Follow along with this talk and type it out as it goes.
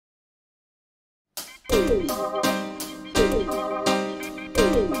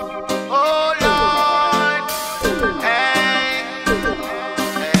Oh Lord, hey,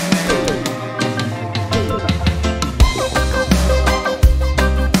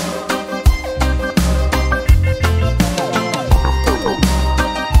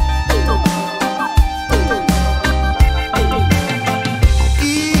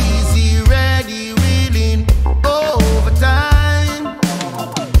 easy, ready, willing, overtime.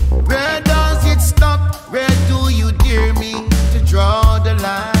 Where does it stop? Where do you dare me to draw the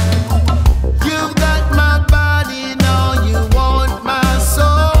line? You've got my body, now you want my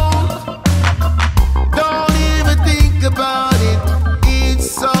soul. Don't even think about it,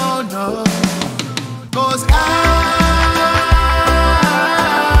 it's so no. 'Cause I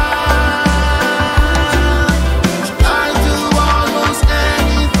do almost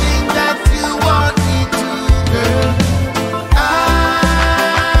anything that you want me to, girl.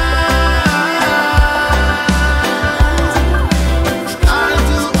 I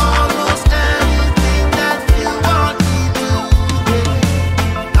do almost anything that you want me to, babe.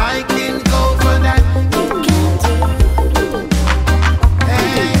 I can go for that.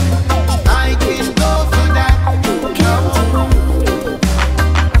 Hey, I can go for that.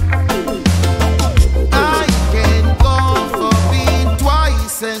 I can go for being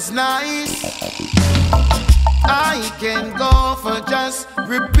twice as nice. I can go for just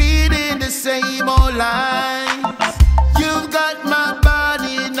repeating the same old line.